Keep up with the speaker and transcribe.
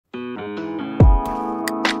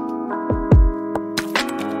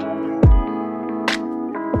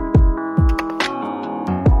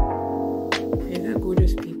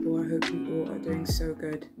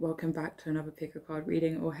welcome back to another pick a card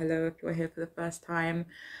reading, or hello if you're here for the first time.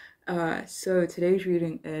 So today's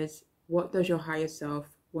reading is, what does your higher self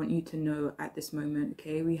want you to know at this moment?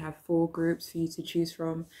 Okay, we have 4 groups for you to choose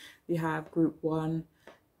from. We have group 1,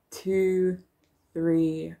 2,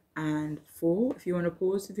 3 and 4. If you want to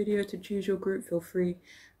pause the video to choose your group, feel free,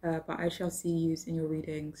 but I shall see you in your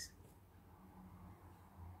readings.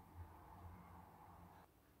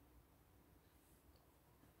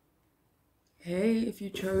 Hey, if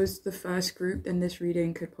you chose the first group, then this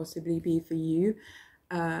reading could possibly be for you.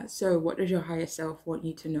 So what does your higher self want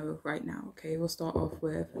you to know right now? Okay, we'll start off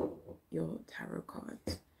with your tarot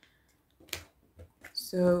cards.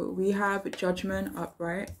 So we have Judgment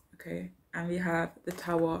upright, okay, and we have the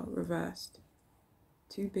Tower reversed.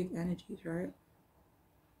 2 big energies, right?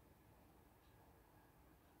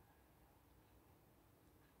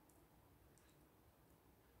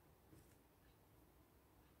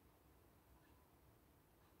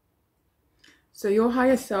 So your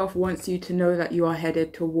higher self wants you to know that you are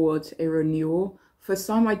headed towards a renewal. For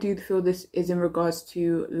some, I do feel this is in regards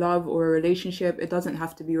to love or a relationship. It doesn't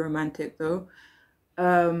have to be romantic though.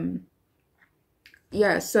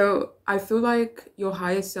 Yeah, so I feel like your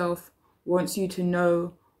higher self wants you to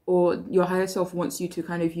know, or your higher self wants you to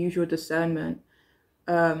kind of use your discernment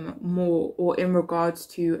more, or in regards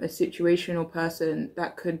to a situation or person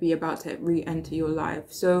that could be about to re-enter your life.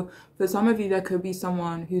 So for some of you, there could be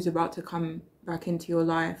someone who's about to come back into your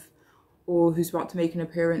life, or who's about to make an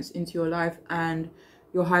appearance into your life, and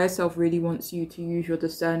your higher self really wants you to use your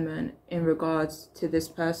discernment in regards to this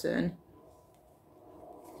person.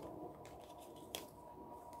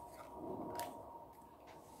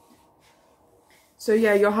 So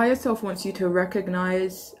yeah, your higher self wants you to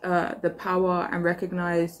recognize the power and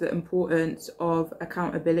recognize the importance of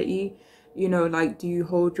accountability. You know, like, do you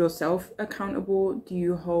hold yourself accountable? Do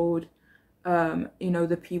you hold,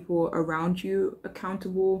 the people around you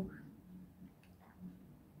accountable?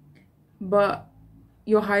 But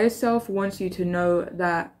your higher self wants you to know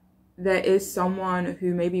that there is someone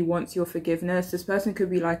who maybe wants your forgiveness. This person could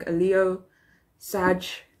be like a Leo, Sag,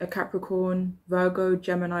 a Capricorn, Virgo,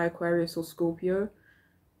 Gemini, Aquarius, or Scorpio.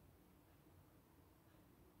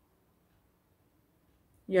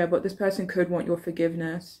 Yeah, but this person could want your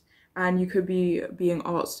forgiveness, and you could be being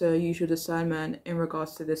asked to use your discernment in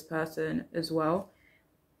regards to this person as well.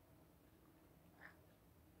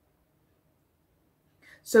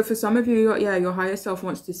 So for some of you, yeah, your higher self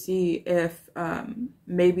wants to see if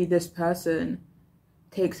maybe this person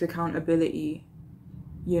takes accountability,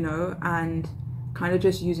 and kind of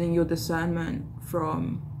just using your discernment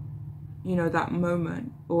from, that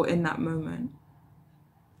moment, or in that moment.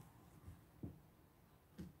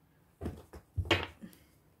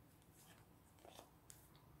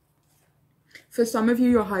 For some of you,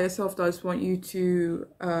 your higher self does want you to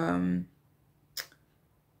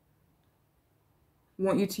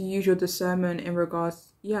use your discernment in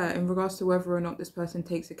regards to whether or not this person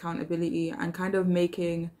takes accountability, and kind of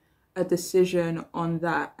making a decision on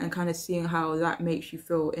that, and kind of seeing how that makes you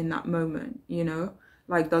feel in that moment.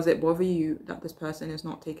 Like, does it bother you that this person is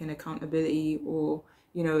not taking accountability, or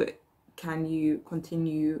can you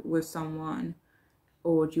continue with someone,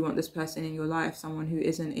 or do you want this person in your life, someone who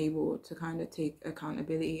isn't able to kind of take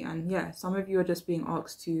accountability? And yeah, some of you are just being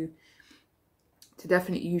asked to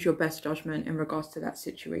definitely use your best judgment in regards to that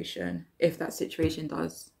situation, if that situation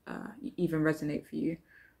does even resonate for you.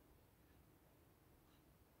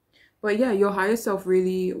 But yeah, your higher self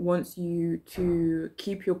really wants you to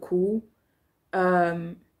keep your cool.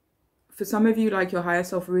 For some of you, like, your higher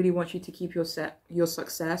self really wants you to keep your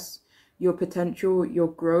success, your potential, your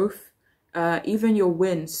growth, even your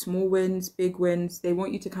wins, small wins, big wins. They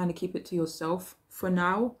want you to kind of keep it to yourself for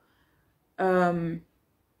now.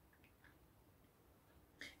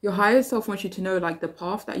 Your higher self wants you to know, like, the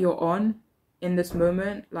path that you're on in this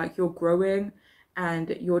moment, like, you're growing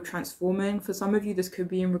and you're transforming. For some of you, this could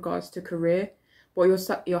be in regards to career, but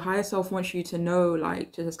your higher self wants you to know,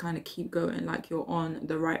 like, to just kind of keep going, like, you're on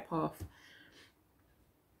the right path.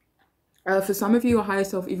 For some of you, your higher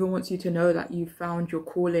self even wants you to know that you found your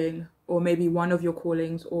calling, or maybe one of your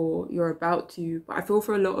callings, or you're about to. But I feel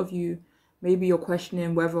for a lot of you, maybe you're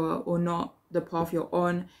questioning whether or not the path you're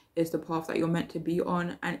on is the path that you're meant to be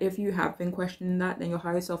on. And if you have been questioning that, then your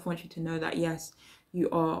higher self wants you to know that yes, you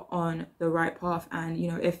are on the right path. And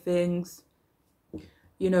if things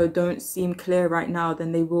don't seem clear right now,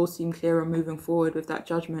 then they will seem clearer moving forward with that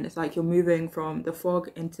judgment. It's like you're moving from the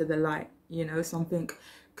fog into the light. Something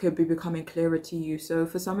could be becoming clearer to you. So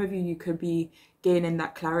for some of you, you could be gaining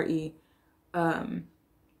that clarity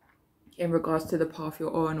in regards to the path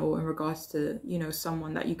you're on, or in regards to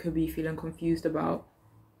someone that you could be feeling confused about.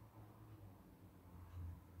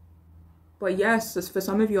 But yes, for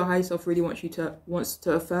some of you, your higher self really wants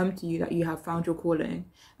to affirm to you that you have found your calling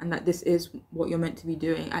and that this is what you're meant to be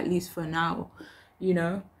doing, at least for now, you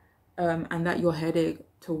know, and that you're headed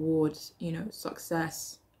towards, you know,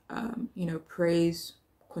 success, you know, praise,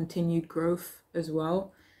 continued growth as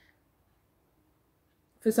well.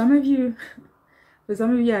 For some of you,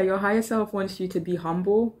 yeah, your higher self wants you to be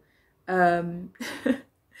humble.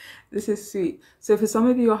 This is sweet. So for some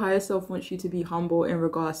of you, your higher self wants you to be humble in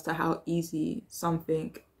regards to how easy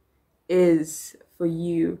something is for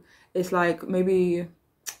you. It's like maybe,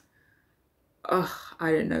 I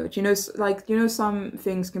don't know. Do you know, like, you know, some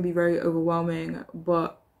things can be very overwhelming,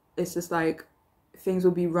 but it's just like things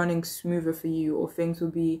will be running smoother for you, or things will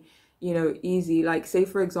be, you know, easy. Like, say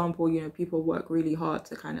for example, you know, people work really hard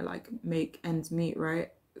to kind of like make ends meet,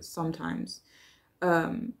 right? Sometimes.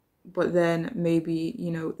 But then maybe,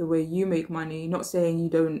 you know, the way you make money, not saying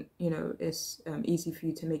you don't, you know, it's easy for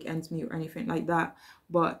you to make ends meet or anything like that,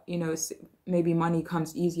 but, you know, maybe money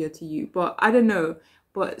comes easier to you. But I don't know,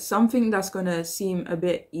 but something that's going to seem a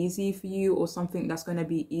bit easy for you, or something that's going to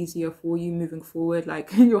be easier for you moving forward,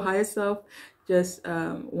 like your higher self just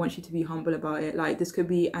wants you to be humble about it. Like, this could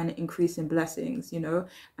be an increase in blessings, you know,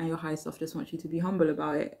 and your higher self just wants you to be humble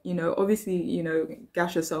about it. You know, obviously, you know,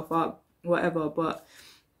 gas yourself up, whatever, but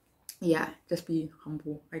yeah, just be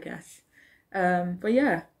humble, I guess. But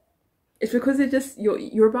yeah, it's because it just,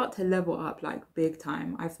 you're about to level up like big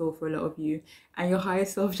time, I feel, for a lot of you, and your higher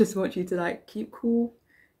self just wants you to like keep cool,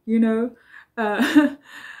 you know.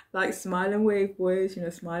 Like, smile and wave, boys, you know,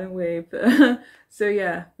 smile and wave. So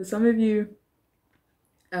yeah, for some of you,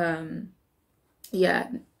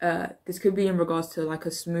 this could be in regards to like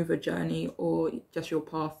a smoother journey, or just your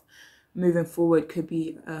path moving forward could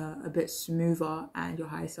be a bit smoother, and your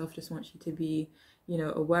higher self just wants you to be, you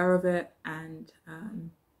know, aware of it, and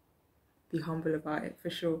be humble about it, for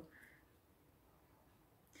sure.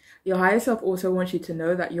 Your higher self also wants you to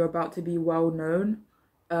know that you're about to be well known,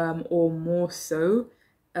 or more so.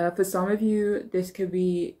 For some of you, this could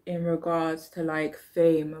be in regards to like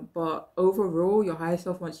fame, but overall, your higher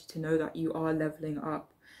self wants you to know that you are leveling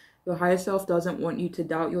up. Your higher self doesn't want you to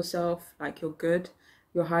doubt yourself, like you're good.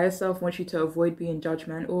 Your higher self wants you to avoid being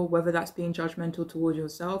judgmental, whether that's being judgmental towards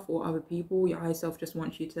yourself or other people. Your higher self just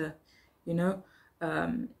wants you to, you know,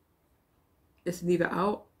 just leave it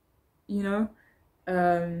out, you know.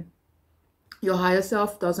 Your higher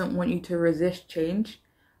self doesn't want you to resist change,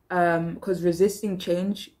 because resisting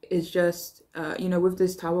change is just, you know, with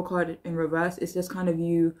this Tower card in reverse, it's just kind of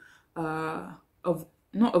you of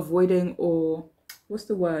not avoiding, or what's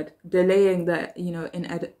the word, delaying the, you know,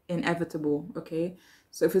 inevitable. Okay,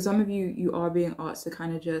 so for some of you, you are being asked to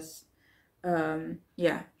kind of just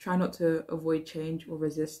try not to avoid change or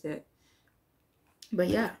resist it. But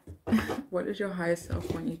yeah, what does your higher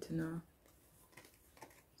self want you to know?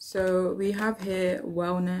 So we have here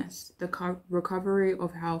wellness, the recovery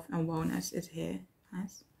of health and wellness is here.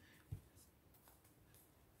 Nice.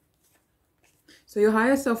 So your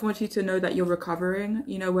higher self wants you to know that you're recovering,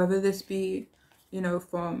 you know, whether this be, you know,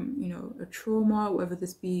 from, you know, a trauma, whether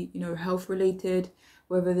this be, you know, health related,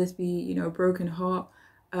 whether this be, you know, a broken heart.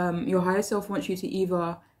 Your higher self wants you to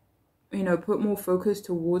either, you know, put more focus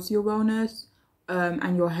towards your wellness,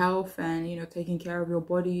 and your health, and, you know, taking care of your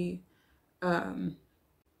body.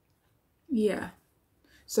 Yeah.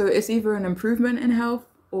 So it's either an improvement in health,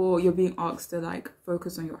 or you're being asked to like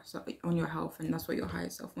focus on your health, and that's what your higher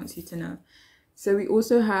self wants you to know. So we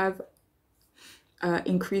also have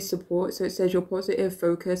increased support. So it says your positive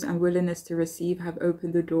focus and willingness to receive have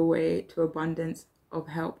opened the doorway to abundance of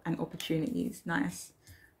help and opportunities. Nice.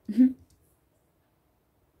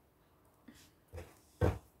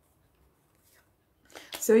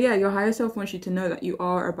 So yeah, your higher self wants you to know that you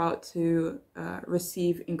are about to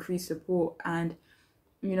receive increased support, and,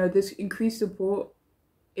 you know, this increased support,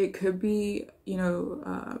 it could be, you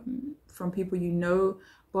know, from people you know,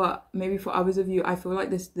 but maybe for others of you, I feel like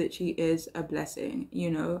this literally is a blessing,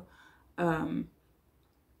 you know,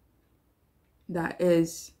 that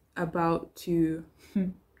is about to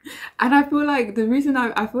and I feel like the reason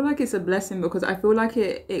I feel like it's a blessing, because I feel like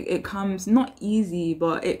it comes not easy,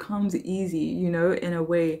 but it comes easy, you know, in a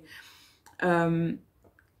way. And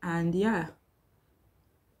yeah,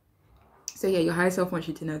 so yeah, your higher self wants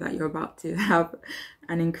you to know that you're about to have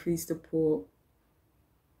an increased support,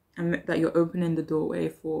 and that you're opening the doorway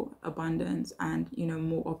for abundance and, you know,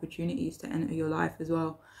 more opportunities to enter your life as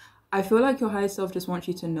well. I feel like your higher self just wants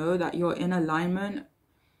you to know that you're in alignment.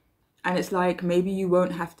 And it's like, maybe you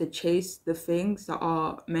won't have to chase the things that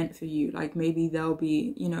are meant for you. Like, maybe they'll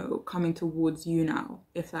be, you know, coming towards you now,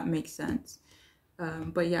 if that makes sense.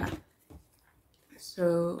 But yeah.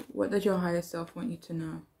 So what does your higher self want you to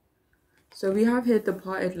know? So we have here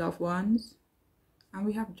departed loved ones, and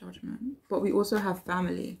we have judgment, but we also have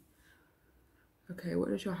family. Okay, what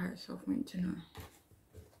does your higher self want you to know?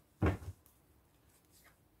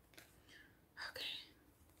 Okay.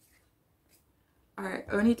 Alright,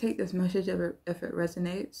 only take this message if it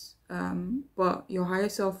resonates. But your higher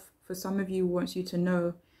self, for some of you, wants you to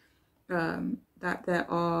know that there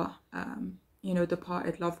are, you know,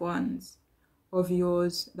 departed loved ones of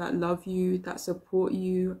yours that love you, that support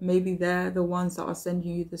you. Maybe they're the ones that are sending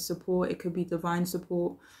you the support. It could be divine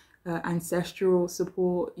support, ancestral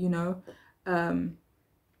support, you know.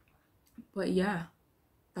 But yeah,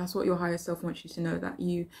 that's what your higher self wants you to know, that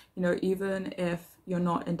you know, even if you're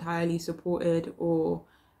not entirely supported or,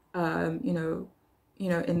 you know,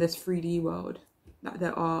 in this 3D world, that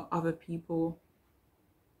there are other people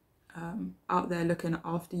out there looking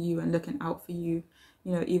after you and looking out for you,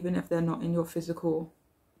 you know, even if they're not in your physical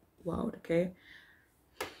world. Okay.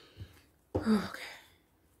 Okay.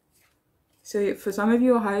 So for some of you,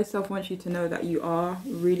 your higher self wants you to know that you are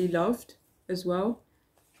really loved as well.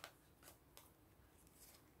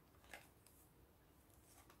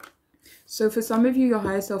 So for some of you, your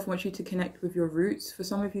higher self wants you to connect with your roots. For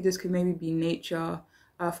some of you, this could maybe be nature.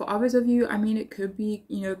 For others of you, I mean, it could be,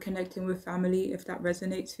 you know, connecting with family, if that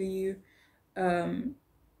resonates for you.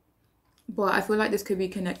 But I feel like this could be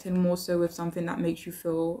connecting more so with something that makes you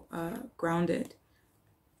feel grounded.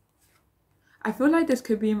 I feel like this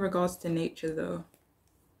could be in regards to nature though.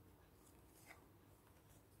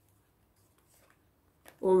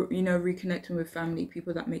 Or, you know, reconnecting with family,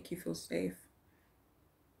 people that make you feel safe.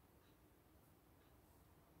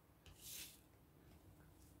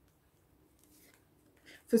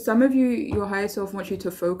 For some of you, your higher self wants you to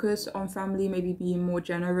focus on family, maybe being more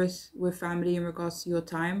generous with family in regards to your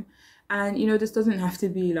time. And, you know, this doesn't have to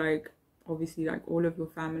be like, obviously, like all of your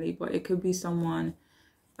family, but it could be someone,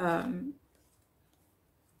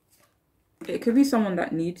 it could be someone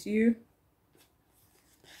that needs you.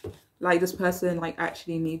 Like this person, like,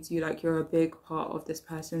 actually needs you, like you're a big part of this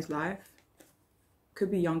person's life.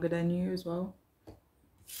 Could be younger than you as well.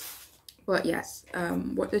 But yes,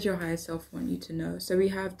 what does your higher self want you to know? So we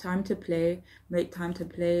have time to play, make time to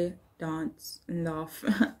play, dance, and laugh.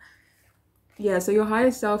 Yeah, so your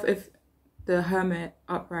higher self, if the Hermit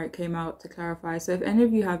upright came out to clarify, so if any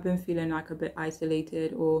of you have been feeling like a bit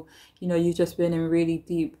isolated, or, you know, you've just been in really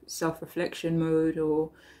deep self-reflection mode,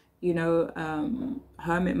 or, you know,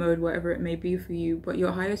 hermit mode, whatever it may be for you, but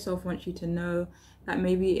your higher self wants you to know that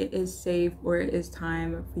maybe it is safe, or it is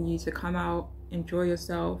time for you to come out, enjoy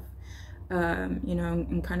yourself, you know,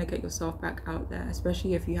 and kind of get yourself back out there,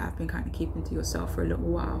 especially if you have been kind of keeping to yourself for a little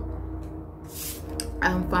while.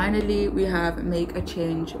 And finally, we have make a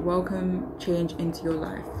change, welcome change into your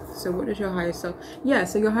life. So what does your higher self? Yeah,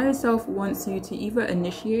 so your higher self wants you to either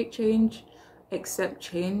initiate change, accept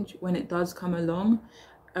change when it does come along.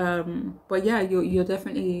 But yeah, you're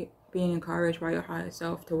definitely being encouraged by your higher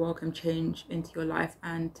self to welcome change into your life,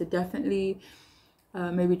 and to definitely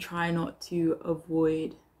maybe try not to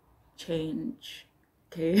avoid change.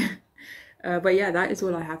 Okay. But yeah, that is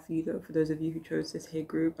all I have for you though, for those of you who chose this here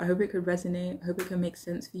group. I hope it could resonate. I hope it can make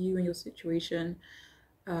sense for you and your situation.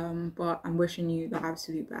 But I'm wishing you the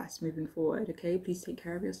absolute best moving forward. Okay, please take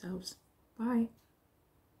care of yourselves. Bye.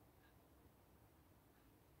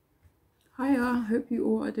 Hiya, hope you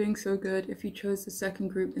all are doing so good. If you chose the second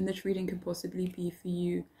group, then this reading could possibly be for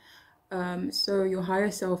you. So your higher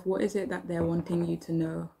self, what is it that they're wanting you to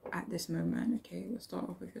know at this moment? Okay, we'll start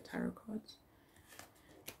off with your tarot cards.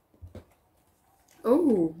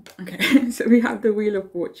 Oh, okay. So we have the Wheel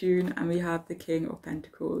of Fortune and we have the King of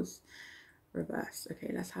Pentacles reversed.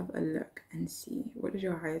 Okay, let's have a look and see. What does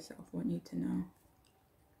your higher self want you to know?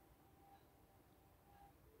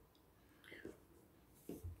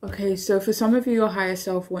 Okay, so for some of you, your higher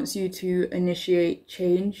self wants you to initiate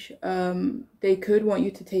change. They could want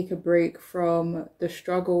you to take a break from the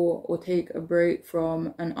struggle, or take a break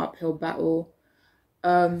from an uphill battle.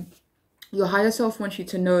 Your higher self wants you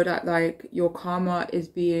to know that, like, your karma is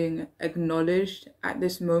being acknowledged at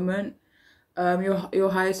this moment. Your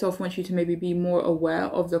higher self wants you to maybe be more aware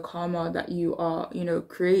of the karma that you are, you know,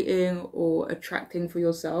 creating or attracting for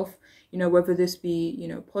yourself. You know, whether this be, you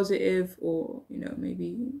know, positive, or, you know,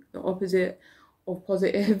 maybe the opposite of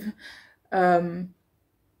positive. But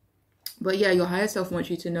yeah, your higher self wants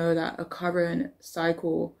you to know that a current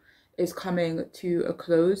cycle is coming to a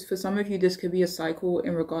close. For some of you, this could be a cycle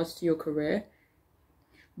in regards to your career,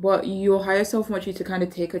 but your higher self wants you to kind of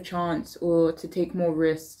take a chance, or to take more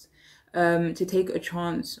risks, to take a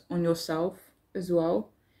chance on yourself as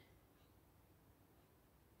well.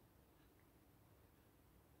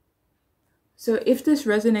 So if this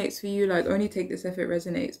resonates for you, like only take this if it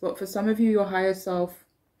resonates. But for some of you, your higher self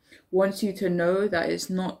wants you to know that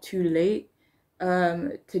it's not too late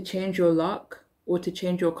to change your luck or to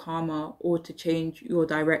change your karma or to change your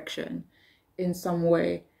direction in some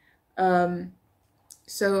way.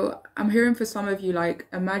 So I'm hearing for some of you, like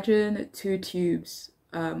imagine two tubes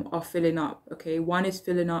are filling up, okay? One is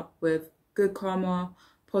filling up with good karma,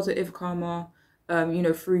 positive karma,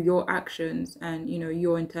 through your actions and,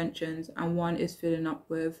 your intentions. And one is filling up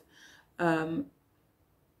with, bad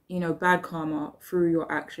karma through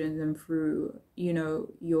your actions and through,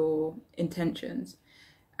 your intentions.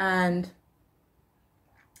 And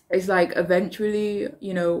it's like eventually,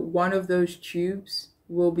 one of those tubes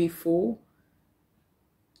will be full,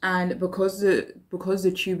 and because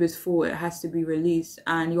the tube is full, it has to be released,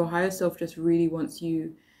 and your higher self just really wants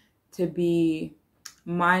you to be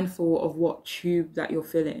mindful of what tube that you're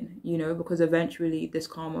filling, because eventually this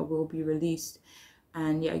karma will be released.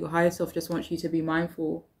 And yeah, your higher self just wants you to be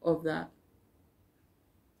mindful of that.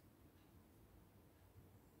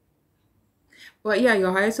 But yeah,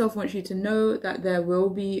 your higher self wants you to know that there will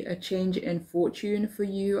be a change in fortune for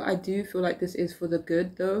you. I do feel like this is for the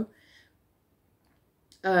good though.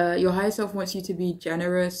 Your higher self wants you to be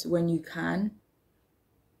generous when you can.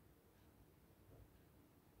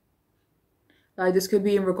 Like this could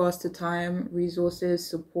be in regards to time, resources,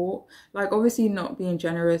 support. Like obviously not being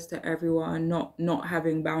generous to everyone, not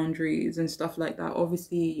having boundaries and stuff like that.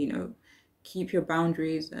 Obviously, keep your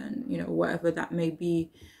boundaries and, whatever that may be.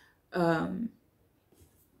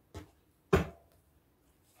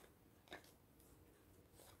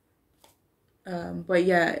 But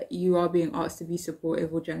yeah, you are being asked to be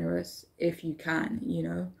supportive or generous if you can,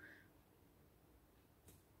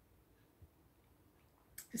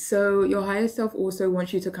 So your higher self also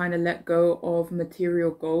wants you to kind of let go of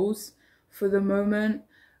material goals for the moment.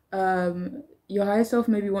 Your higher self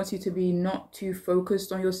maybe wants you to be not too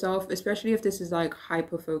focused on yourself, especially if this is like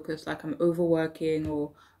hyper focused, like I'm overworking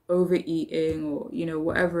or overeating or,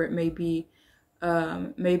 whatever it may be.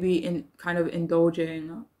 Maybe in kind of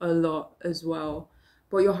indulging a lot as well.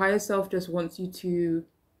 But your higher self just wants you to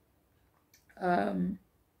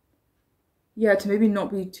to maybe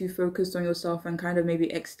not be too focused on yourself and kind of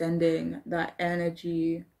maybe extending that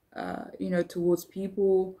energy towards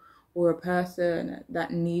people or a person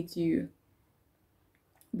that needs you.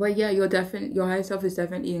 But yeah, your higher self is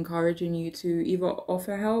definitely encouraging you to either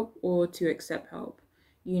offer help or to accept help,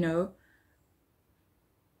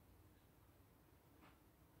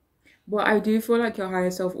 But I do feel like your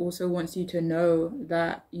higher self also wants you to know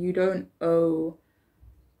that you don't owe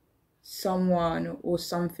someone or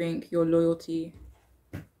something your loyalty.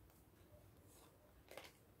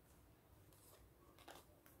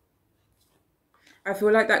 I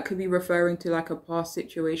feel like that could be referring to like a past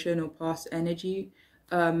situation or past energy.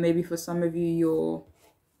 Maybe for some of you, you're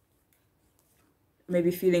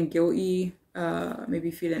maybe feeling guilty,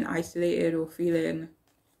 maybe feeling isolated or feeling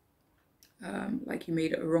like you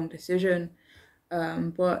made a wrong decision.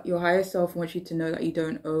 But your higher self wants you to know that you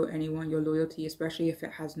don't owe anyone your loyalty, especially if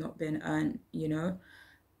it has not been earned,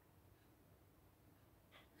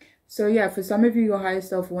 So yeah, for some of you, your higher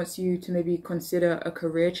self wants you to maybe consider a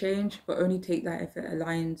career change, but only take that if it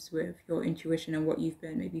aligns with your intuition and what you've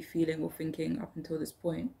been maybe feeling or thinking up until this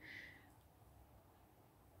point.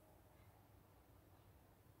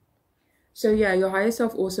 So yeah, your higher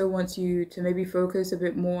self also wants you to maybe focus a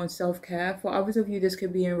bit more on self-care. For others of you, this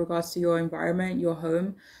could be in regards to your environment, your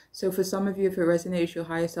home. So for some of you, if it resonates, your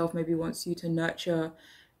higher self maybe wants you to nurture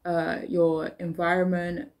your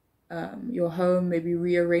environment, your home, maybe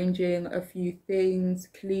rearranging a few things,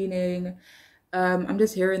 cleaning. I'm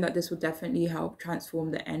just hearing that this will definitely help transform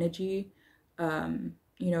the energy,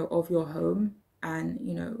 of your home,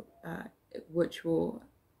 and which will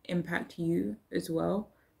impact you as well.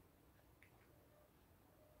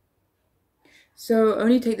 So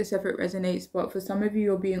only take this if it resonates, but for some of you,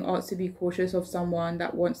 you're being asked to be cautious of someone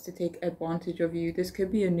that wants to take advantage of you. This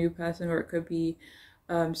could be a new person, or it could be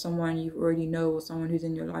someone you already know, or someone who's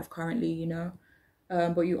in your life currently,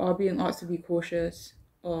 but you are being asked to be cautious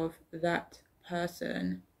of that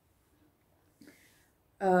person.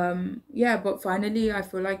 But finally, I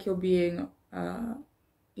feel like your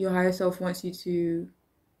higher self wants you to,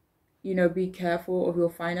 be careful of your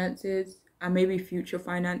finances and maybe future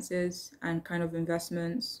finances and kind of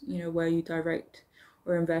investments, where you direct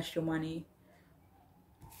or invest your money.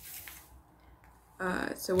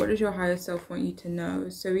 So what does your higher self want you to know?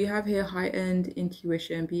 So we have here heightened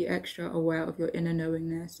intuition. Be extra aware of your inner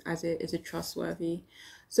knowingness as it is a trustworthy.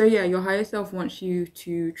 So yeah, your higher self wants you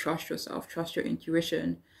to trust yourself, trust your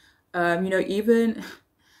intuition. Even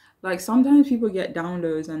like sometimes people get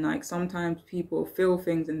downloads, and like sometimes people feel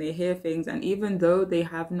things and they hear things, and even though they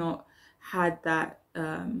have not had that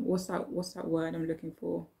what's that word I'm looking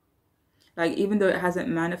for, like even though it hasn't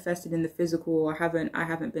manifested in the physical, or I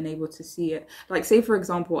haven't been able to see it, like say for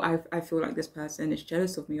example, I feel like this person is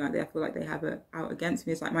jealous of me, like I feel like they have it out against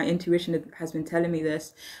me. It's like my intuition has been telling me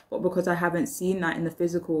this, but because I haven't seen that in the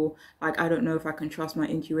physical, like I don't know if I can trust my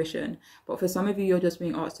intuition. But for some of you, you're just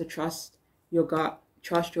being asked to trust your gut,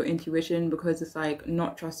 trust your intuition, because it's like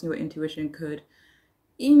not trusting your intuition could,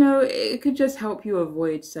 it could just help you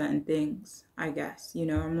avoid certain things, I guess.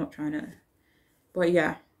 I'm not trying to, but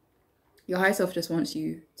yeah, your higher self just wants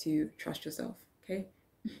you to trust yourself, okay?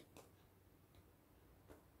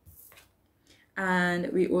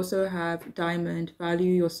 And we also have Diamond,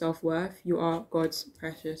 value your self-worth. You are God's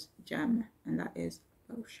precious gem. And that is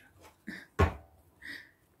Osha.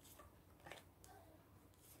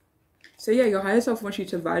 So yeah, your higher self wants you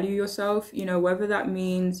to value yourself, whether that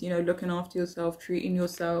means, looking after yourself, treating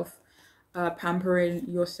yourself, pampering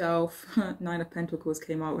yourself. Nine of Pentacles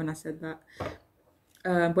came out when I said that.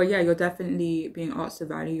 But yeah, you're definitely being asked to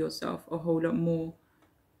value yourself a whole lot more.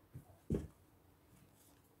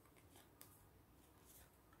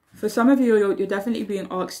 For some of you, you're definitely being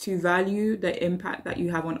asked to value the impact that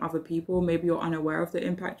you have on other people. Maybe you're unaware of the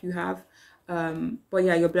impact you have. But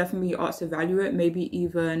yeah, you're definitely asked to value it. Maybe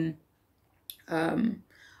even, I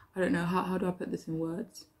don't know, how do I put this in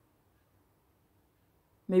words?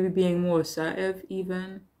 Maybe being more assertive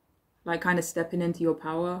even. Like kind of stepping into your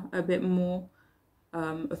power a bit more.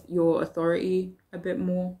 Your authority a bit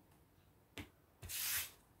more.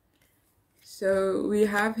 So we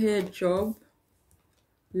have here job,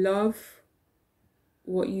 love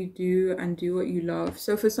what you do, and do what you love.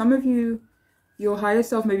 So for some of you, your higher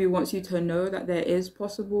self maybe wants you to know that there is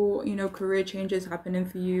possible, career changes happening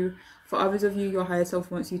for you. For others of you, your higher self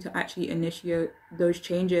wants you to actually initiate those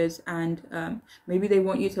changes, and maybe they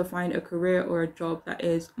want you to find a career or a job that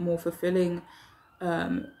is more fulfilling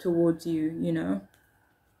towards you.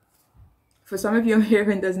 For some of you, I'm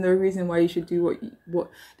hearing there's no reason why you should do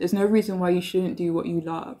there's no reason why you shouldn't do what you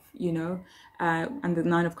love, and the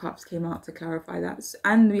Nine of Cups came out to clarify that.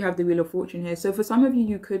 And we have the Wheel of Fortune here. So for some of you,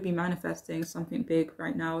 you could be manifesting something big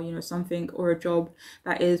right now, something or a job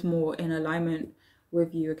that is more in alignment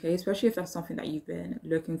with you, okay? Especially if that's something that you've been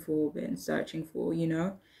looking for, been searching for,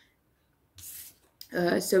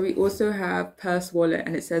 So we also have Purse Wallet,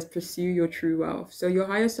 and it says pursue your true wealth. So your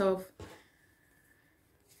higher self,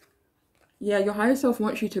 yeah, your higher self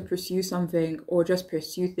wants you to pursue something, or just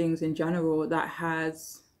pursue things in general that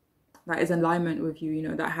is in alignment with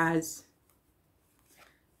you, that has,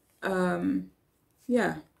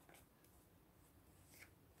 yeah,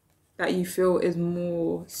 that you feel is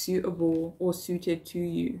more suitable or suited to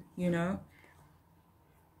you,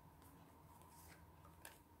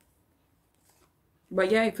 But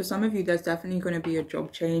yeah, for some of you, there's definitely going to be a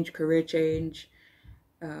job change, career change,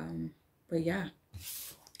 but yeah.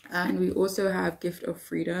 And we also have Gift of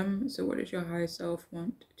Freedom. So what does your higher self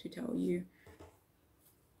want to tell you?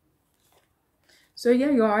 So yeah,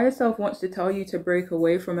 your higher self wants to tell you to break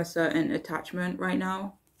away from a certain attachment right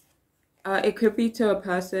now. It could be to a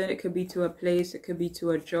person, it could be to a place, it could be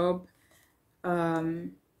to a job.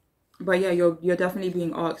 But yeah, you're definitely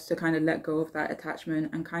being asked to kind of let go of that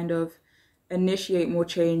attachment and kind of initiate more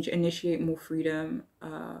change, initiate more freedom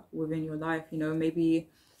within your life. Maybe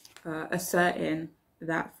asserting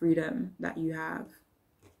that freedom that you have.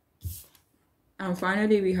 And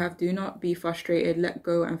finally, we have do not be frustrated, let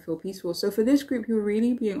go and feel peaceful. So for this group, you're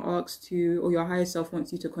really being asked to, or your higher self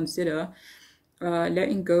wants you to consider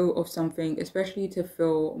letting go of something, especially to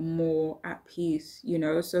feel more at peace,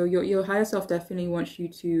 So your higher self definitely wants you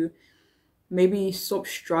to maybe stop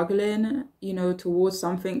struggling, towards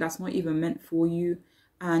something that's not even meant for you,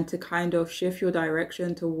 and to kind of shift your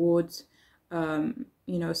direction towards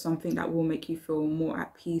something that will make you feel more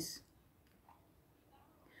at peace.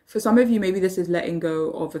 For some of you, maybe this is letting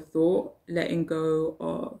go of a thought, letting go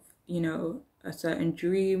of, a certain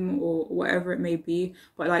dream or whatever it may be.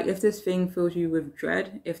 But like, if this thing fills you with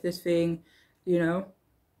dread, if this thing,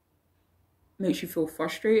 makes you feel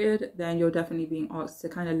frustrated, then you're definitely being asked to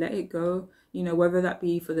kind of let it go, whether that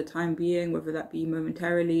be for the time being, whether that be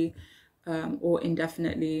momentarily, or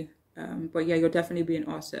indefinitely. But yeah, you're definitely being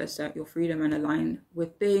asked to assert your freedom and align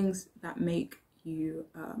with things that make you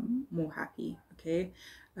more happy, okay?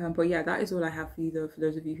 But yeah, that is all I have for you, though, for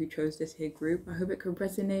those of you who chose this here group. I hope it could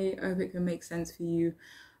resonate. I hope it can make sense for you.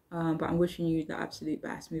 But I'm wishing you the absolute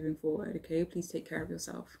best moving forward, okay? Please take care of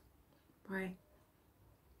yourself. Bye.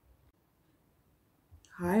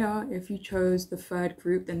 Hiya, if you chose the third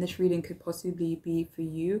group, then this reading could possibly be for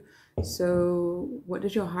you. So, what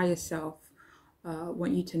does your higher self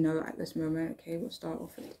want you to know at this moment? Okay, we'll start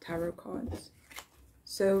off with the tarot cards.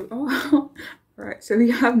 So, oh, right. So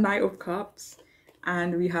we have Knight of Cups,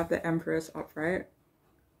 and we have the Empress upright.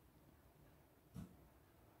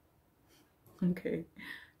 Okay.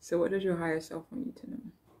 So, what does your higher self want you to know?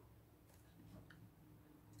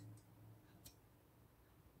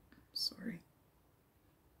 Sorry.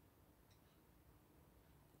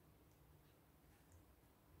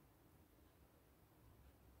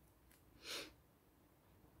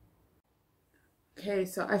 Okay,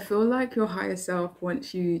 so I feel like your higher self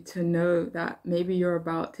wants you to know that maybe you're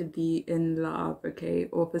about to be in love, okay?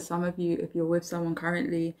 Or for some of you, if you're with someone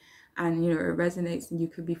currently and you know it resonates and you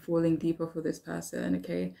could be falling deeper for this person,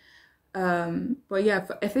 okay? But yeah,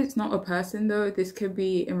 if it's not a person though, this could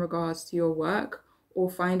be in regards to your work or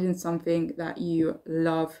finding something that you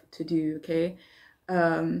love to do, okay?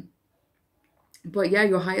 Um, but yeah,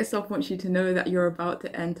 your higher self wants you to know that you're about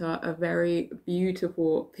to enter a very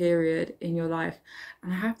beautiful period in your life.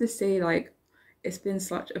 And I have to say, like, it's been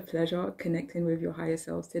such a pleasure connecting with your higher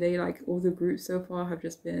selves today. Like, all the groups so far have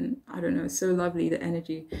just been, I don't know, so lovely, the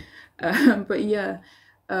energy. But yeah,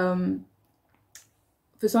 um,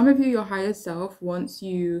 for some of you, your higher self wants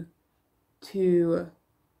you to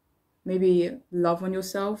maybe love on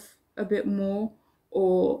yourself a bit more,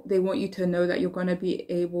 or they want you to know that you're going to be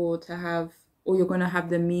able to have, or you're going to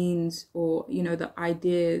have the means, or you know, the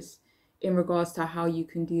ideas in regards to how you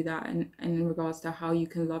can do that, and in regards to how you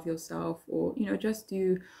can love yourself, or you know, just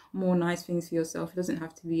do more nice things for yourself. It doesn't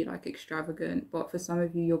have to be like extravagant, but for some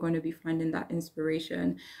of you, you're going to be finding that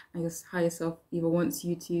inspiration, and your higher self either wants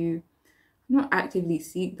you to not actively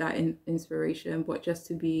seek that inspiration, but just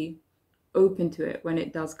to be open to it when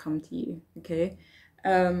it does come to you, okay?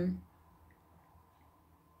 um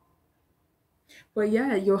but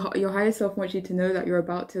yeah, your higher self wants you to know that you're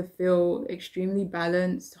about to feel extremely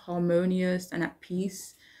balanced, harmonious, and at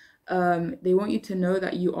peace. They want you to know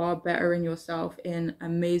that you are better in yourself in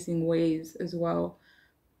amazing ways as well.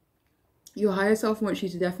 Your higher self wants you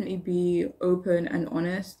to definitely be open and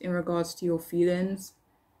honest in regards to your feelings.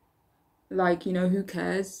 Like, you know, who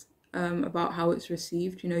cares about how it's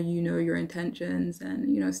received? You know your intentions,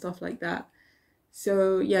 and you know, stuff like that.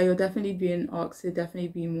 So yeah, you're definitely being asked to definitely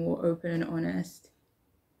be more open and honest.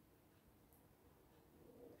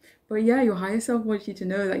 But yeah, your higher self wants you to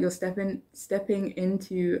know that you're stepping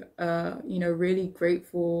into you know, really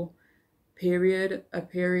grateful period, a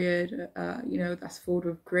period you know, that's filled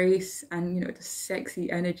with grace and you know, the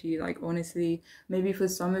sexy energy. Like honestly, maybe for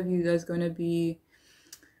some of you there's going to be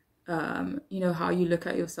you know, how you look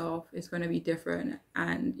at yourself is going to be different,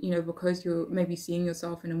 and you know, because you're maybe seeing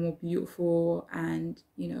yourself in a more beautiful and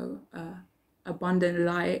you know, abundant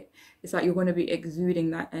light, it's like you're going to be exuding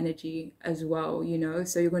that energy as well, you know.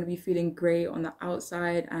 So you're going to be feeling great on the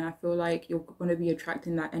outside, and I feel like you're going to be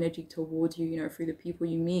attracting that energy towards you, you know, through the people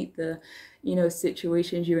you meet, the you know,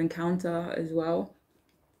 situations you encounter as well.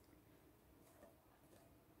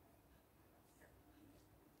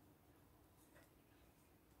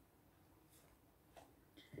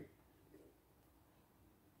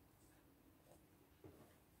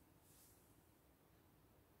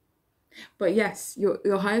 But yes,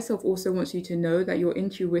 your higher self also wants you to know that your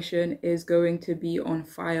intuition is going to be on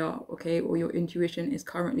fire, okay? Or your intuition is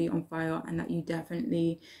currently on fire, and that you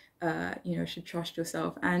definitely you know, should trust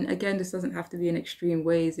yourself. And again, this doesn't have to be in extreme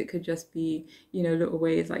ways. It could just be, you know, little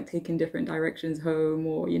ways like taking different directions home,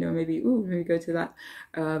 or you know, maybe go to that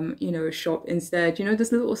you know, shop instead. You know,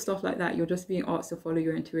 just little stuff like that. You're just being asked to follow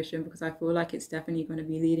your intuition, because I feel like it's definitely going to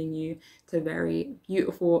be leading you to very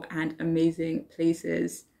beautiful and amazing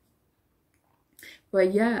places.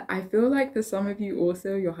 But yeah, I feel like for some of you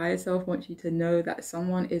also, your higher self wants you to know that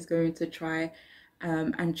someone is going to try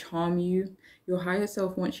and charm you. Your higher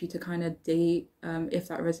self wants you to kind of date, if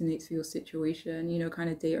that resonates for your situation, you know, kind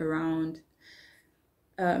of date around,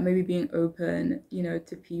 maybe being open, you know,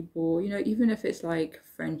 to people, you know, even if it's like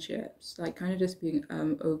friendships, like kind of just being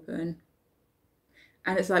open.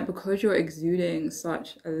 And it's like, because you're exuding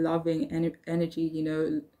such a loving energy, you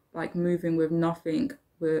know, like moving with nothing,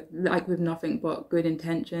 with nothing but good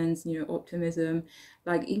intentions, you know, optimism.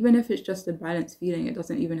 Like even if it's just a balanced feeling, it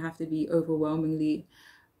doesn't even have to be overwhelmingly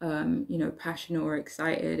you know, passionate or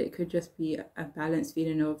excited. It could just be a balanced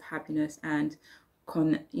feeling of happiness and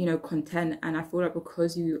you know, content. And I feel like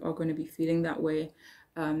because you are going to be feeling that way,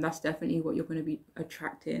 that's definitely what you're going to be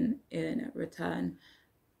attracting in return.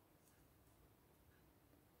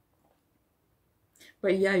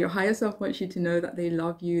 But yeah, your higher self wants you to know that they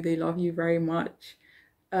love you very much.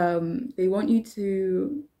 They want you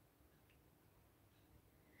to,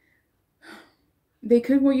 they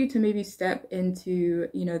could want you to maybe step into,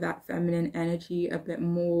 you know, that feminine energy a bit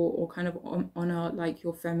more, or kind of honor like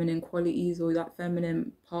your feminine qualities or that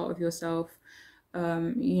feminine part of yourself,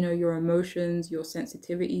 you know, your emotions, your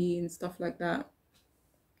sensitivity and stuff like that.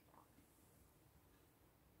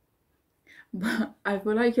 But I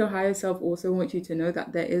feel like your higher self also wants you to know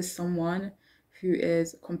that there is someone who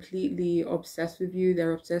is completely obsessed with you.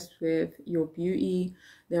 They're obsessed with your beauty.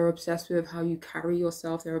 They're obsessed with how you carry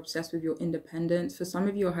yourself. They're obsessed with your independence. For some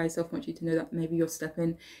of you, your higher self wants you to know that maybe you're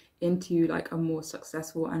stepping into like a more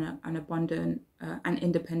successful and an abundant and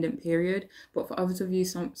independent period. But for others of you,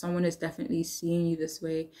 someone is definitely seeing you this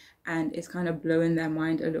way, and it's kind of blowing their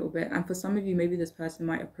mind a little bit. And for some of you, maybe this person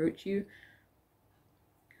might approach you,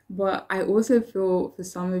 but I also feel for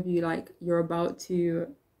some of you, like you're about to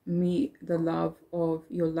meet the love of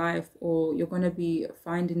your life, or you're going to be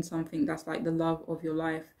finding something that's like the love of your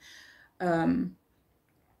life. Um,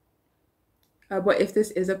 but if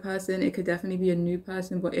this is a person, it could definitely be a new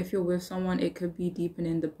person. But if you're with someone, it could be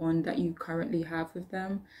deepening the bond that you currently have with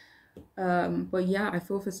them. But yeah, I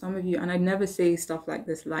feel for some of you, and I never say stuff like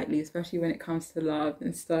this lightly, especially when it comes to love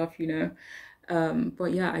and stuff, you know.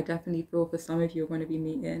 But yeah, I definitely feel for some of you are going to be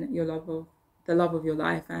meeting your love of the love of your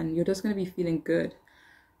life, and you're just going to be feeling good.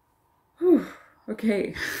 Whew,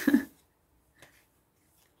 okay.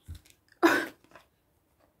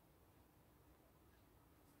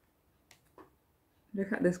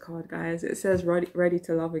 Look at this card, guys. It says ready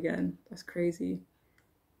to love again. That's crazy.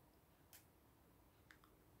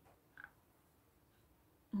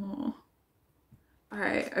 Oh. All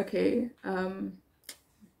right. Okay. Let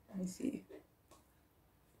me see.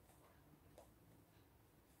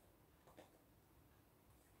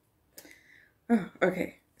 Oh,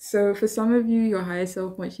 okay. So for some of you, your higher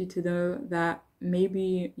self wants you to know that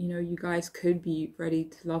maybe, you know, you guys could be ready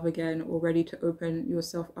to love again, or ready to open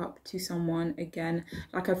yourself up to someone again.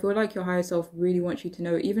 Like I feel like your higher self really wants you to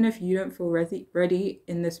know, even if you don't feel ready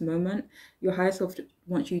in this moment, your higher self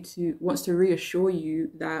wants to reassure you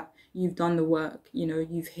that you've done the work, you know,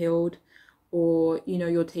 you've healed, or you know,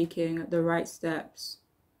 you're taking the right steps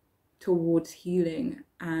towards healing,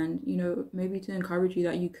 and you know, maybe to encourage you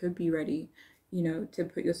that you could be ready, you know, to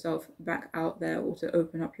put yourself back out there, or to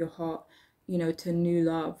open up your heart, you know, to new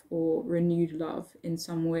love or renewed love in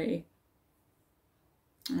some way.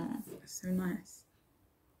 Oh, that's so nice.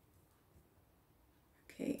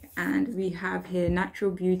 Okay, and we have here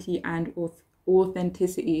natural beauty and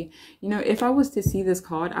authenticity. You know, if I was to see this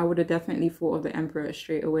card, I would have definitely thought of the Emperor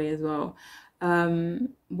straight away as well.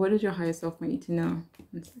 What does your higher self want you to know?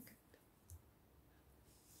 1 second.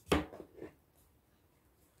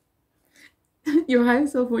 Your higher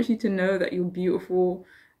self wants you to know that you're beautiful.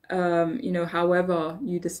 You know, however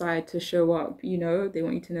you decide to show up, you know, they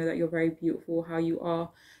want you to know that you're very beautiful how you are.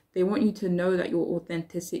 They want you to know that your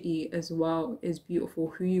authenticity as well is beautiful,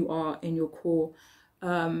 who you are in your core.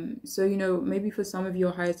 So you know, maybe for some of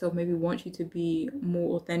your higher self maybe wants you to be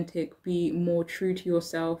more authentic, be more true to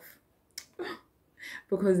yourself,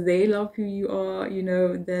 because they love who you are. You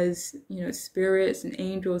know, there's, you know, spirits and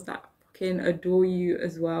angels that fucking adore you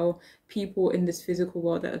as well, people in this physical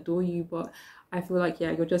world that adore you. But I feel like,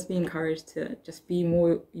 yeah, you're just being encouraged to just be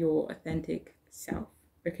more your authentic self,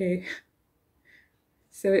 okay?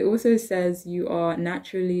 So it also says you are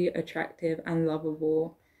naturally attractive and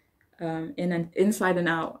lovable, in and inside and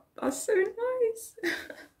out. That's so nice.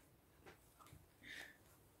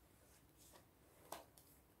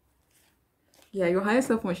 Yeah, your higher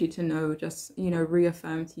self wants you to know, just, you know,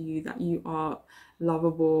 reaffirm to you that you are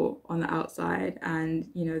lovable on the outside and,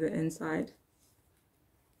 you know, the inside.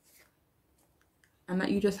 And that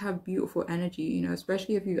you just have beautiful energy, you know,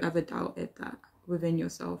 especially if you ever doubted that within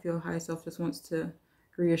yourself. Your higher self just wants to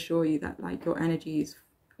reassure you that, like, your energy is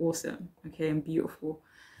awesome, okay, and beautiful.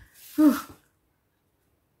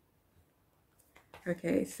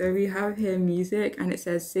 Okay, so we have here music, and it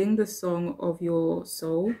says sing the song of your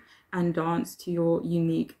soul and dance to your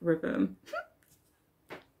unique rhythm.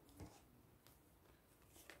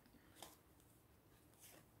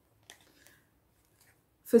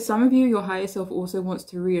 For some of you, your higher self also wants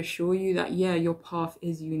to reassure you that, yeah, your path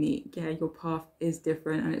is unique. Yeah, your path is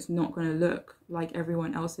different, and it's not going to look like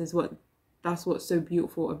everyone else's. That's what's so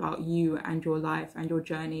beautiful about you and your life and your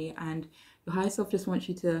journey. And your higher self just wants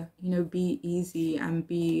you to, you know, be easy and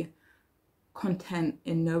be content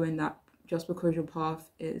in knowing that just because your path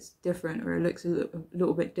is different, or it looks a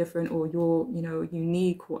little bit different, or you're, you know,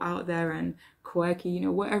 unique or out there and quirky, you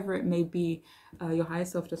know, whatever it may be, your higher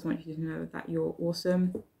self just wants you to know that you're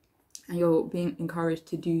awesome and you're being encouraged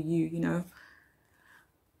to do you, you know.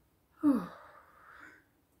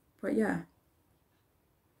 But yeah.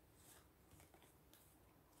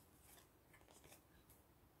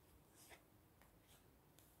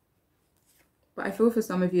 But I feel for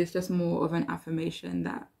some of you, it's just more of an affirmation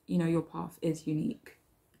that, you know, your path is unique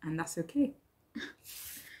and that's okay.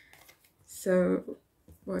 So,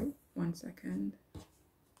 wait 1 second.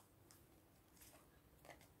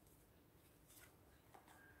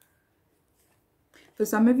 For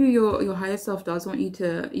some of you, your higher self does want you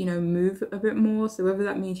to, you know, move a bit more. So whether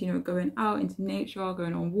that means, you know, going out into nature,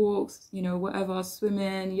 going on walks, you know, whatever,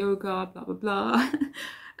 swimming, yoga, blah, blah, blah.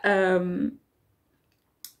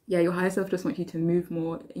 Yeah, your higher self just wants you to move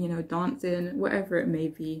more, you know, dancing, whatever it may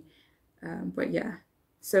be. But yeah,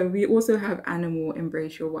 so we also have animal,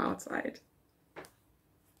 embrace your wild side.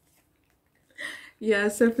 Yeah,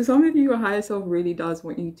 so for some of you, your higher self really does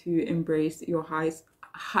want you to embrace your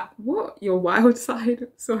your wild side.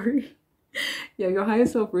 Sorry. Yeah, your higher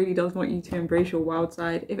self really does want you to embrace your wild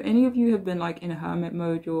side. If any of you have been like in a hermit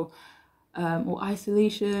mode, or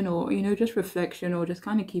isolation, or, you know, just reflection, or just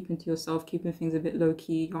kind of keeping to yourself, keeping things a bit low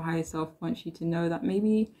key, your higher self wants you to know that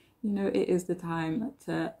maybe, you know, it is the time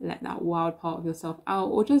to let that wild part of yourself out,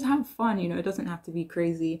 or just have fun. You know, it doesn't have to be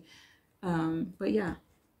crazy. But yeah.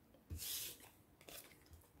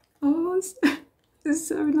 Oh, this is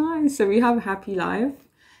so nice. So we have a happy life,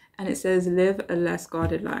 and it says live a less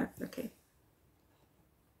guarded life. Okay.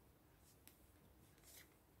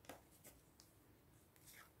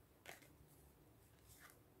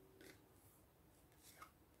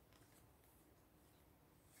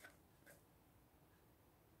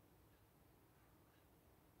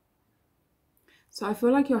 So I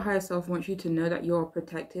feel like your higher self wants you to know that you're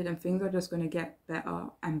protected and things are just going to get better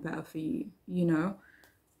and better for you, you know?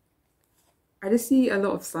 I just see a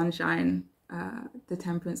lot of sunshine. The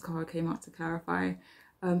Temperance card came out to clarify.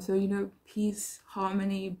 So, you know, peace,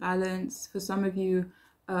 harmony, balance. For some of you,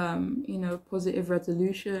 you know, positive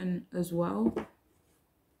resolution as well.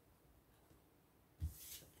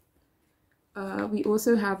 We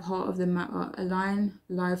also have Heart of the Matter, align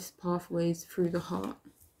life's pathways through the heart.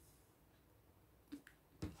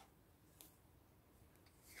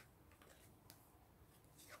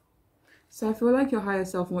 So I feel like your higher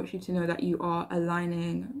self wants you to know that you are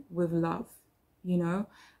aligning with love, you know?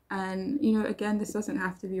 And, you know, again, this doesn't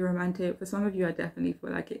have to be romantic. For some of you, I definitely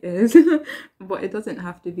feel like it is. But it doesn't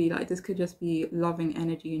have to be. Like, this could just be loving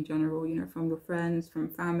energy in general, you know, from your friends, from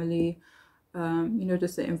family, you know,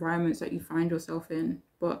 just the environments that you find yourself in.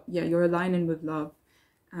 But yeah, you're aligning with love.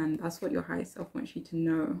 And that's what your higher self wants you to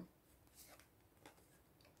know.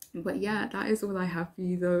 But yeah, that is all I have for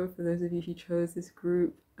you, though, for those of you who chose this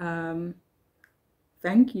group.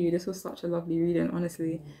 Thank you. This was such a lovely reading,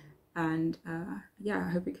 honestly. And yeah, I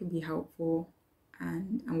hope it can be helpful.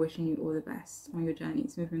 And I'm wishing you all the best on your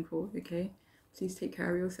journeys moving forward, okay? Please take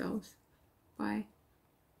care of yourselves. Bye.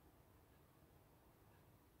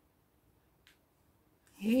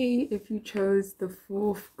 Hey, if you chose the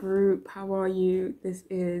 4th group, how are you? This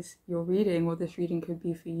is your reading, or this reading could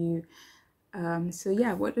be for you. So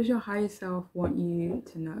yeah, what does your higher self want you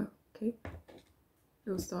to know? Okay,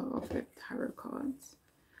 we'll start off with tarot cards.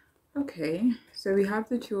 Okay, so we have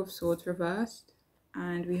the 2 of Swords reversed,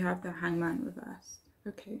 and we have the Hangman reversed.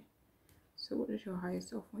 Okay, so what does your higher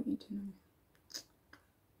self want you to know?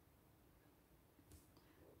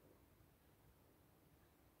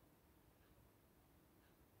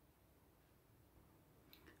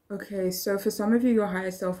 Okay, so for some of you, your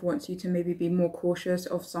higher self wants you to maybe be more cautious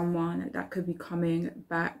of someone that could be coming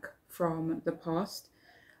back from the past.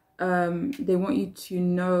 They want you to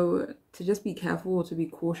know to just be careful, or to be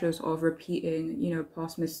cautious of repeating, you know,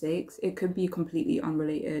 past mistakes. It could be completely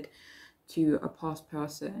unrelated to a past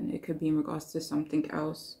person. It could be in regards to something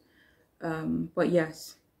else. But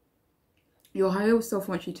yes, your higher self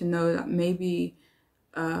wants you to know that maybe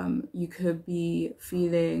you could be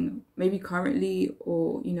feeling, maybe currently,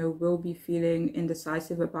 or, you know, will be feeling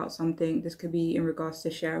indecisive about something. This could be in regards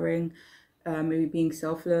to sharing, maybe being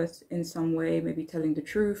selfless in some way, maybe telling the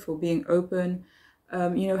truth, or being open.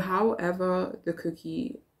 You know, however the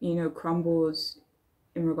cookie, you know, crumbles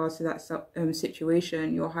in regards to that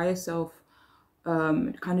situation, your higher self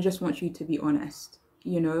kind of just wants you to be honest,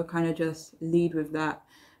 you know, kind of just lead with that.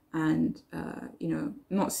 And you know,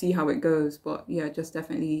 not see how it goes, but yeah, just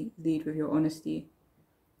definitely lead with your honesty.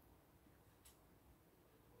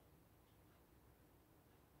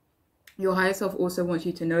 Your higher self also wants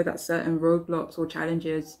you to know that certain roadblocks or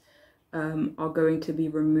challenges are going to be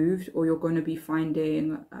removed, or you're going to be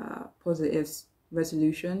finding positive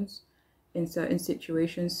resolutions in certain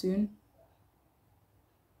situations soon.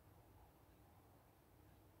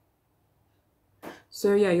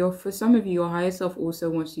 So yeah, for some of you, your higher self also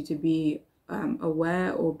wants you to be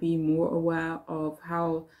aware or be more aware of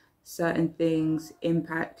how certain things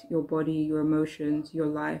impact your body, your emotions, your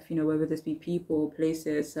life, you know, whether this be people,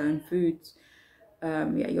 places, certain foods.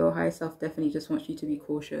 Yeah, your higher self definitely just wants you to be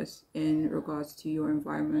cautious in regards to your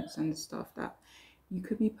environments and the stuff that you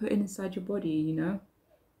could be putting inside your body, you know.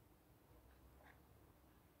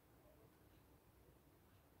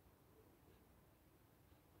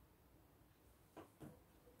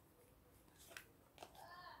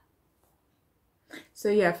 So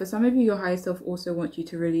yeah, for some of you, your higher self also wants you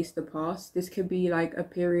to release the past. This could be like a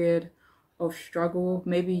period of struggle.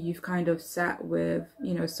 Maybe you've kind of sat with,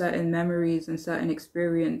 you know, certain memories and certain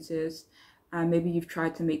experiences, and maybe you've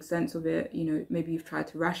tried to make sense of it. You know, maybe you've tried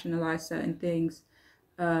to rationalize certain things.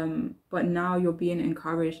 But now you're being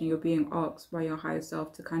encouraged and you're being asked by your higher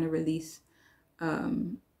self to kind of release,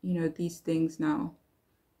 you know, these things now.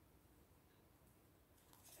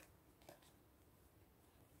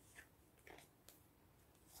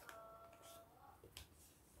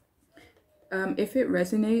 If it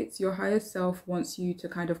resonates, your higher self wants you to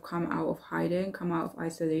kind of come out of hiding, come out of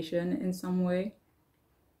isolation in some way.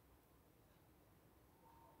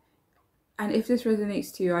 And if this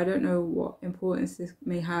resonates to you, I don't know what importance this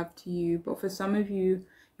may have to you, but for some of you,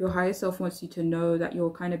 your higher self wants you to know that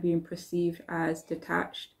you're kind of being perceived as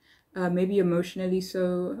detached, maybe emotionally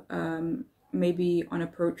so, maybe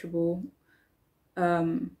unapproachable.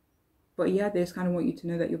 Um, but yeah, they just kind of want you to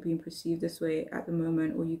know that you're being perceived this way at the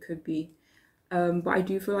moment, or you could be. But I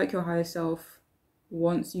do feel like your higher self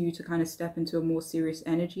wants you to kind of step into a more serious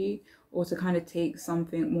energy or to kind of take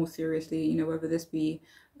something more seriously, you know, whether this be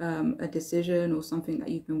a decision or something that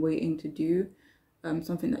you've been waiting to do,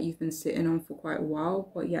 something that you've been sitting on for quite a while.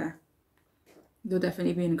 But yeah, you'll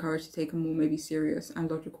definitely be encouraged to take a more maybe serious and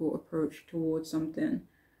logical approach towards something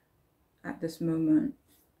at this moment.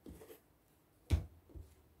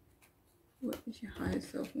 What does your higher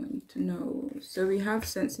self want you to know? So we have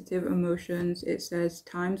sensitive emotions. It says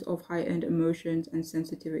times of heightened emotions and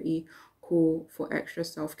sensitivity call for extra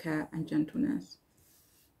self-care and gentleness.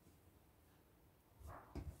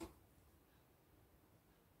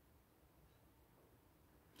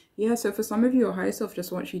 Yeah, so for some of you, your higher self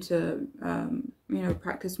just wants you to, you know,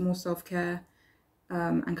 practice more self-care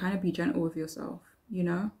and kind of be gentle with yourself, you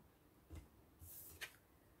know?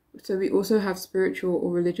 So we also have spiritual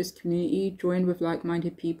or religious community, join with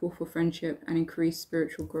like-minded people for friendship and increase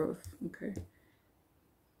spiritual growth. Okay.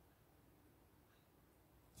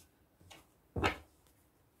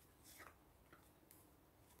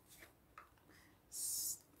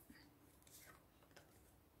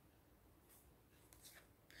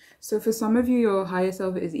 So for some of you, your higher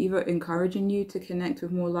self is either encouraging you to connect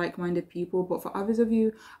with more like-minded people, but for others of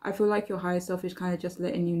you, I feel like your higher self is kind of just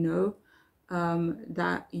letting you know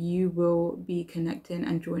that you will be connecting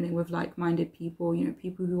and joining with like-minded people, you know,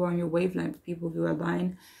 people who are on your wavelength, people who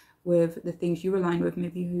align with the things you align with,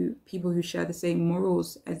 maybe people who share the same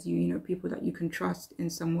morals as you know, people that you can trust in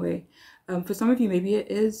some way. For some of you, maybe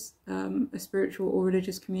it is a spiritual or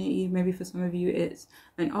religious community. Maybe for some of you, it's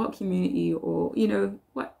an art community, or you know,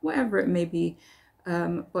 whatever it may be.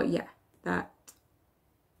 But yeah, that.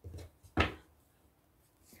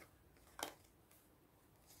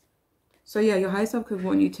 So yeah, your higher self could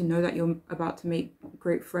want you to know that you're about to make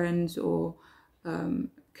great friends or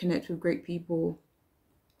connect with great people.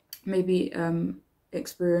 Maybe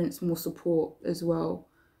experience more support as well.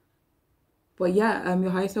 But yeah,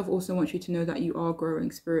 your higher self also wants you to know that you are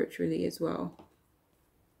growing spiritually as well.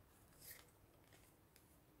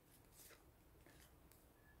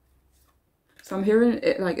 So I'm hearing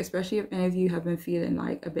it, like, especially if any of you have been feeling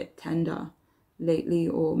like a bit tender lately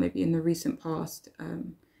or maybe in the recent past.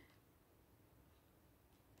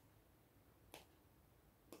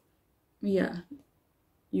 Yeah,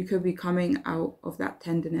 you could be coming out of that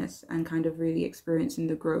tenderness and kind of really experiencing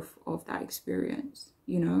the growth of that experience,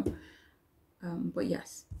 you know? But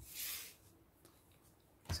yes.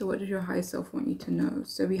 So what does your higher self want you to know?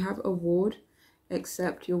 So we have award,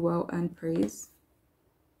 accept your well-earned praise.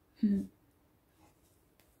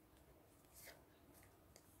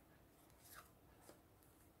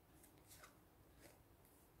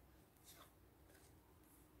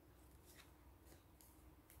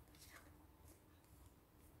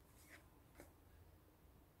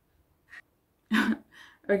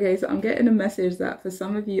 Okay, so I'm getting a message that for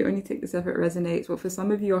some of you, only take this if it resonates, but for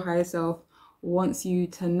some of you, your higher self wants you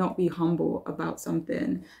to not be humble about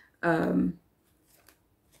something. For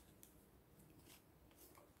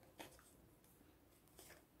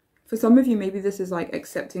some of you, maybe this is like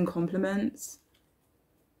accepting compliments.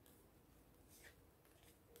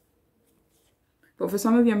 But for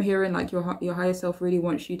some of you, I'm hearing like your higher self really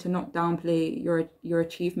wants you to not downplay your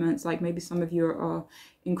achievements. Like maybe some of you are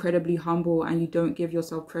incredibly humble and you don't give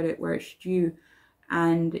yourself credit where it's due.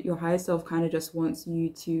 And your higher self kind of just wants you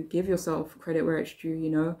to give yourself credit where it's due,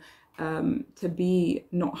 you know, to be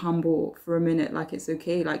not humble for a minute. Like it's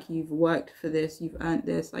okay. Like you've worked for this, you've earned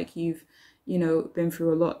this, like you've, you know, been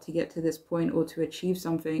through a lot to get to this point or to achieve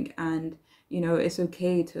something. And, you know, it's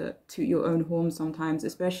okay to toot your own horn sometimes,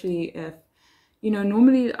 especially if, you know,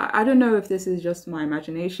 normally, I don't know if this is just my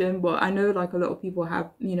imagination, but I know like a lot of people have,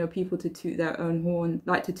 you know, people to toot their own horn,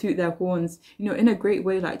 like to toot their horns, you know, in a great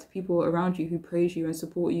way, like to people around you who praise you and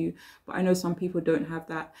support you. But I know some people don't have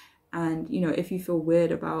that. And, you know, if you feel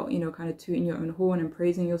weird about, you know, kind of tooting your own horn and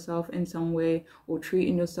praising yourself in some way or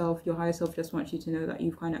treating yourself, your higher self just wants you to know that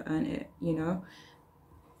you've kind of earned it, you know.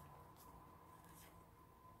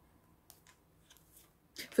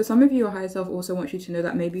 For some of you, your higher self also wants you to know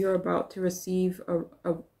that maybe you're about to receive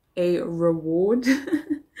a reward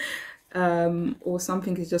or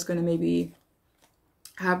something is just going to maybe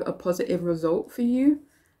have a positive result for you.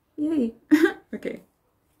 Yay. Okay.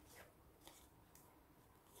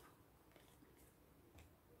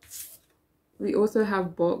 We also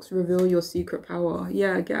have box, reveal your secret power.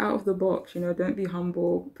 Yeah, get out of the box, you know, don't be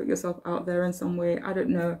humble, put yourself out there in some way. I don't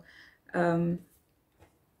know.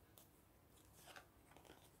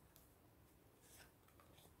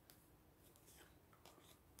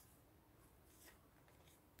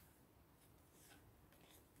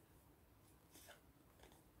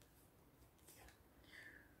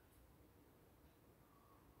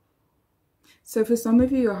 So for some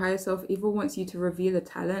of you, your higher self either wants you to reveal a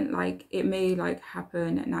talent, like it may like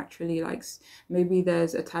happen naturally, like maybe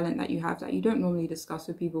there's a talent that you have that you don't normally discuss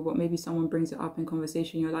with people, but maybe someone brings it up in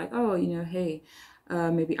conversation. You're like, oh, you know, hey,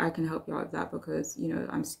 maybe I can help you out with that because, you know,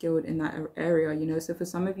 I'm skilled in that area, you know. So for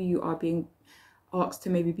some of you, you are being asked to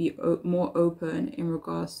maybe be more open in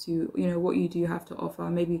regards to, you know, what you do have to offer,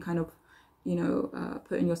 maybe kind of, you know,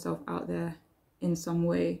 putting yourself out there in some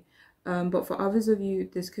way. But for others of you,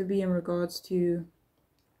 this could be in regards to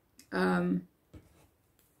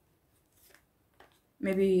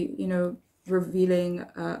maybe, you know, revealing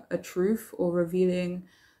a truth or revealing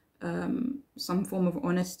some form of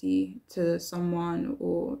honesty to someone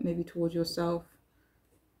or maybe towards yourself.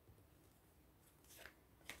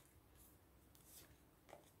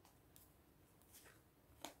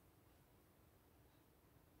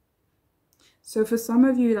 So for some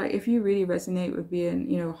of you, like if you really resonate with being,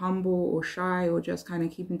 you know, humble or shy or just kind of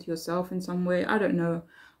keeping to yourself in some way, I don't know,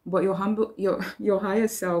 but your higher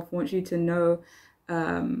self wants you to know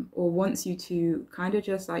or wants you to kind of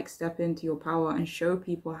just like step into your power and show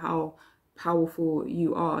people how powerful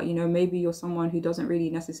you are. You know, maybe you're someone who doesn't really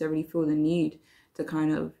necessarily feel the need to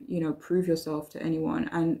kind of, you know, prove yourself to anyone.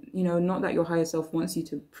 And, you know, not that your higher self wants you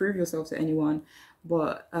to prove yourself to anyone,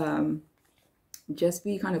 but just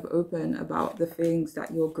be kind of open about the things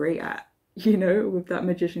that you're great at, you know, with that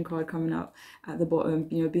magician card coming up at the bottom,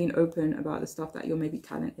 you know, being open about the stuff that you're maybe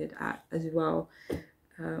talented at as well.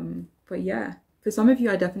 But yeah, for some of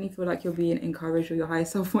you, I definitely feel like you're being encouraged, or your higher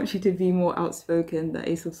self wants you to be more outspoken. The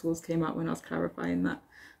Ace of Swords came out when I was clarifying that.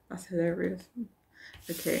 That's hilarious.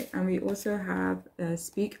 Okay, and we also have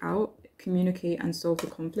speak out, communicate, and solve the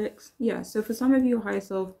conflicts. Yeah, so for some of you, your higher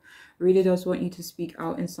self really does want you to speak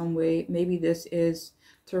out in some way. Maybe this is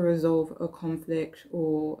to resolve a conflict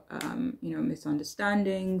or, you know,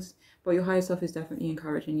 misunderstandings, but your higher self is definitely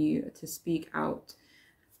encouraging you to speak out.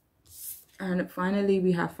 And finally,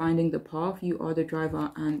 we have finding the path. You are the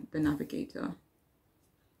driver and the navigator.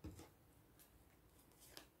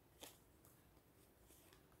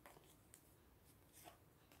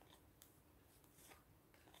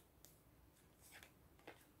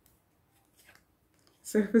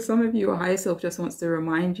 So for some of you, your higher self just wants to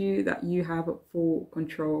remind you that you have full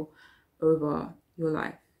control over your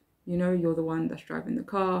life. You know, you're the one that's driving the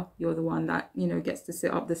car. You're the one that, you know, gets to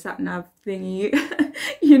sit up the sat-nav thingy,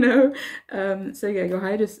 you know. So yeah, your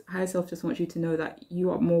higher self just wants you to know that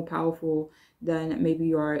you are more powerful than maybe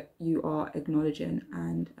you are acknowledging.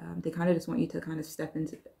 And they kind of just want you to kind of step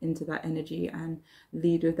into that energy and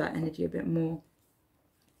lead with that energy a bit more.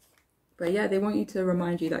 But yeah, they want you to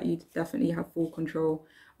remind you that you definitely have full control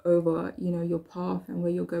over, you know, your path and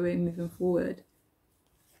where you're going moving forward.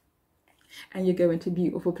 And you're going to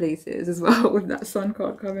beautiful places as well with that sun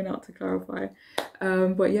card coming out to clarify.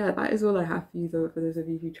 But yeah, that is all I have for you though, for those of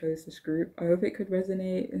you who chose this group. I hope it could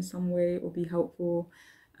resonate in some way or be helpful.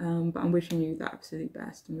 But I'm wishing you the absolute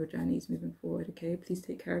best in your journeys moving forward, okay? Please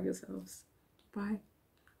take care of yourselves. Bye.